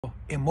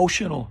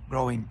emotional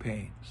growing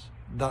pains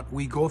that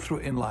we go through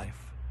in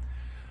life,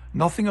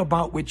 nothing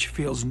about which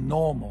feels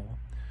normal,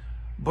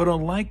 but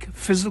unlike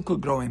physical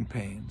growing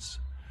pains,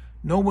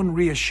 no one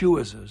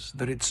reassures us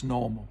that it's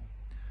normal.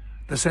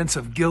 The sense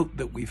of guilt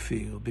that we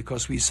feel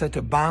because we set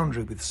a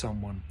boundary with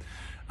someone,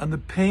 and the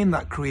pain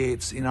that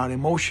creates in our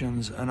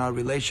emotions and our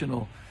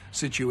relational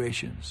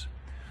situations.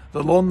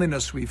 The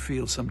loneliness we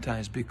feel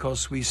sometimes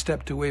because we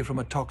stepped away from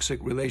a toxic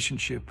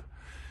relationship.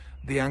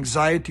 The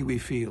anxiety we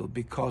feel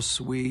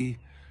because we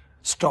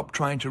stop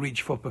trying to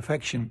reach for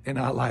perfection in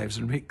our lives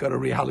and got a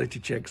reality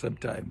check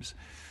sometimes.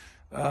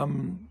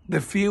 The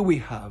fear we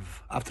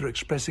have after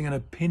expressing an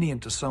opinion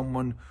to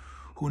someone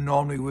who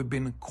normally we've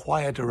been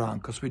quiet around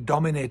because we're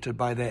dominated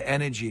by their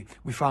energy.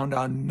 We found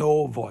our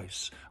no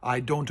voice. I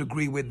don't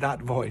agree with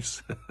that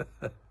voice.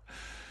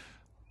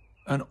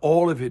 And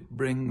all of it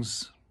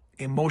brings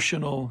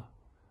emotional,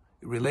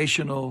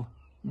 relational,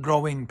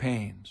 growing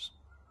pains.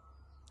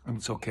 And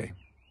it's okay.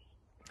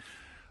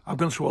 I've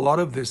gone through a lot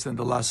of this in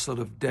the last sort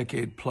of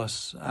decade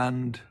plus,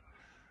 and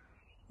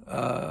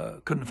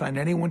couldn't find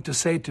anyone to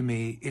say to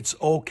me, it's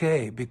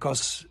okay,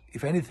 because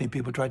if anything,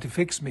 people tried to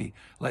fix me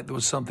like there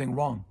was something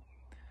wrong.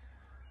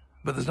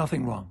 But there's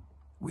nothing wrong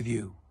with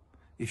you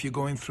if you're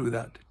going through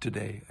that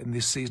today in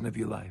this season of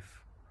your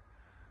life.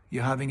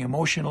 You're having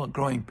emotional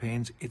growing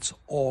pains. It's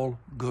all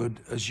good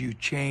as you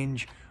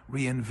change,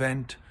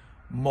 reinvent,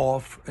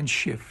 morph, and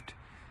shift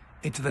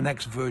into the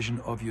next version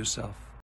of yourself.